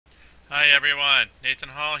Hi everyone, Nathan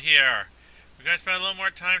Hall here. We're going to spend a little more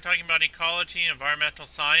time talking about ecology and environmental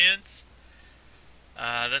science.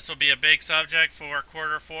 This will be a big subject for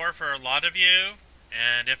quarter four for a lot of you,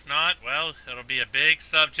 and if not, well, it'll be a big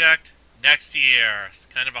subject next year. It's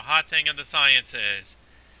kind of a hot thing in the sciences.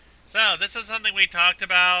 So, this is something we talked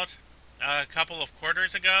about a couple of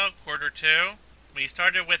quarters ago, quarter two. We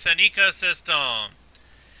started with an ecosystem.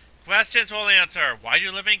 Questions we'll answer. Why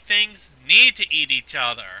do living things need to eat each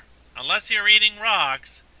other? Unless you're eating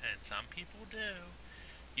rocks, and some people do,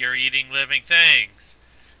 you're eating living things.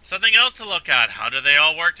 Something else to look at. How do they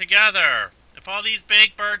all work together? If all these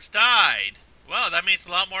big birds died, well, that means a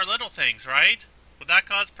lot more little things, right? Would that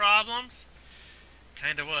cause problems?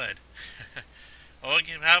 Kinda would. Well,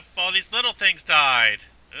 have all these little things died.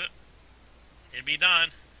 It'd be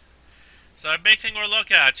done. So a big thing we'll look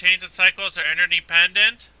at. Change in cycles are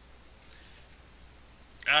interdependent.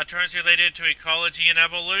 Terms related to ecology and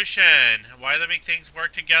evolution. Why living things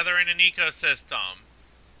work together in an ecosystem.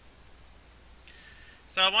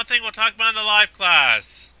 So one thing we'll talk about in the live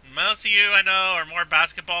class. Most of you I know are more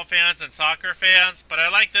basketball fans than soccer fans, but I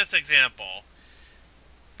like this example.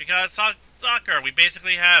 Because soccer, we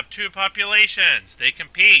basically have two populations. They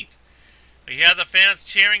compete. We have the fans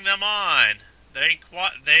cheering them on. They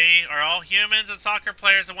are all humans and soccer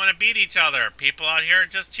players that want to beat each other. People out here are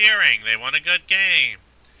just cheering. They want a good game.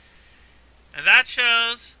 And that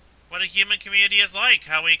shows what a human community is like,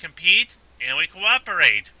 how we compete and we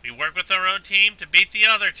cooperate. We work with our own team to beat the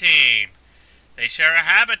other team. They share a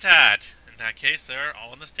habitat. In that case, they're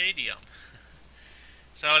all in the stadium.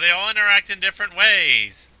 So they all interact in different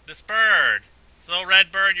ways. This bird, this little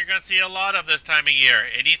red bird, you're going to see a lot of this time of year.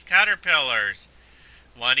 It eats caterpillars.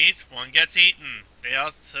 One eats, one gets eaten.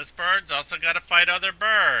 This bird's also got to fight other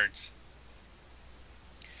birds.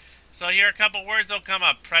 So here are a couple words that'll come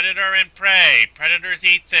up. Predator and prey. Predators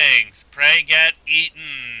eat things. Prey get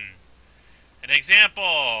eaten. An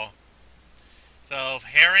example. So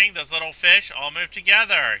herring, those little fish, all move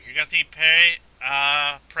together. You're going to see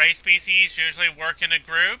prey species usually work in a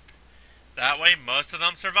group. That way most of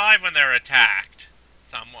them survive when they're attacked.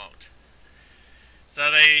 Some won't.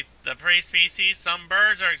 So the prey species, some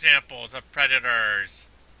birds are examples of predators.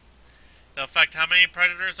 They'll affect how many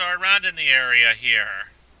predators are around in the area here.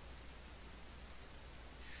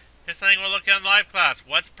 Here's something we'll look at in live class.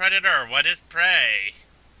 What's predator? What is prey?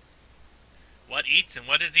 What eats and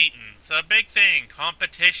what is eaten? So a big thing,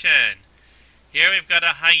 competition. Here we've got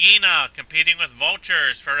a hyena competing with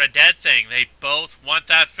vultures for a dead thing. They both want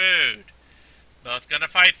that food. Both gonna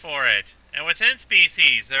fight for it. And within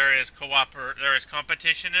species there is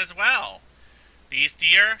competition as well. These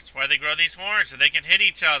deer, that's why they grow these horns, so they can hit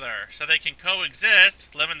each other, so they can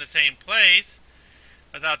coexist, live in the same place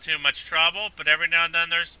without too much trouble, but every now and then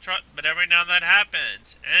that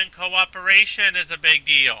happens. And cooperation is a big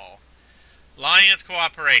deal. Lions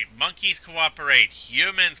cooperate, monkeys cooperate,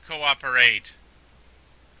 humans cooperate.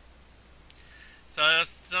 So that's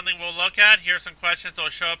something we'll look at. Here's some questions that will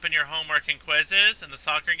show up in your homework and quizzes in the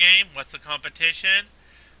soccer game. What's the competition?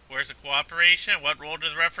 Where's the cooperation? What role do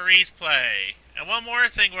the referees play? And one more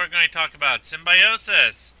thing we're going to talk about,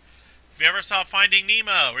 symbiosis. If you ever saw Finding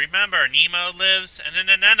Nemo, remember, Nemo lives in an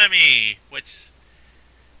anemone, which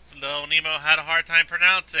little Nemo had a hard time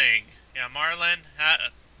pronouncing. Yeah, Marlin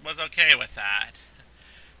was okay with that.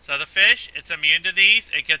 So the fish, it's immune to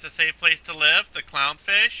these. It gets a safe place to live, the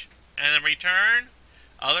clownfish. And in return,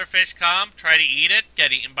 other fish come, try to eat it,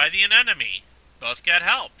 get eaten by the anemone. Both get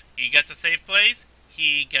helped. He gets a safe place,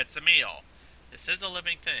 he gets a meal. This is a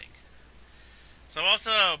living thing. So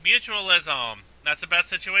also, mutualism. That's the best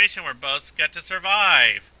situation where both get to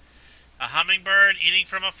survive. A hummingbird eating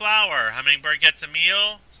from a flower. Hummingbird gets a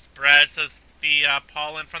meal, spreads the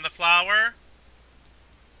pollen from the flower.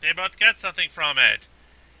 They both get something from it.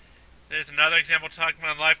 There's another example talking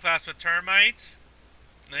about in life class with termites.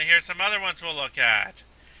 And then here's some other ones we'll look at.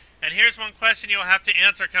 And here's one question you'll have to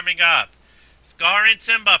answer coming up. Scar and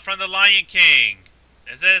Simba from The Lion King.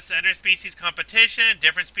 Is this interspecies competition?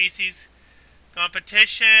 Different species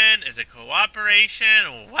competition? Is it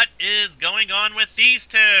cooperation? What is going on with these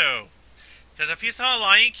two? Because if you saw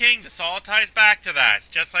Lion King, this all ties back to that. It's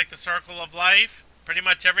just like the circle of life. Pretty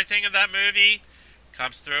much everything in that movie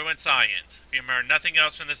comes through in science. If you remember nothing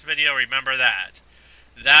else from this video, remember that.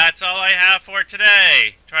 That's all I have for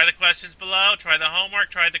today. Try the questions below, try the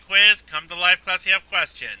homework, try the quiz. Come to live class if you have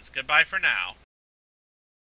questions. Goodbye for now.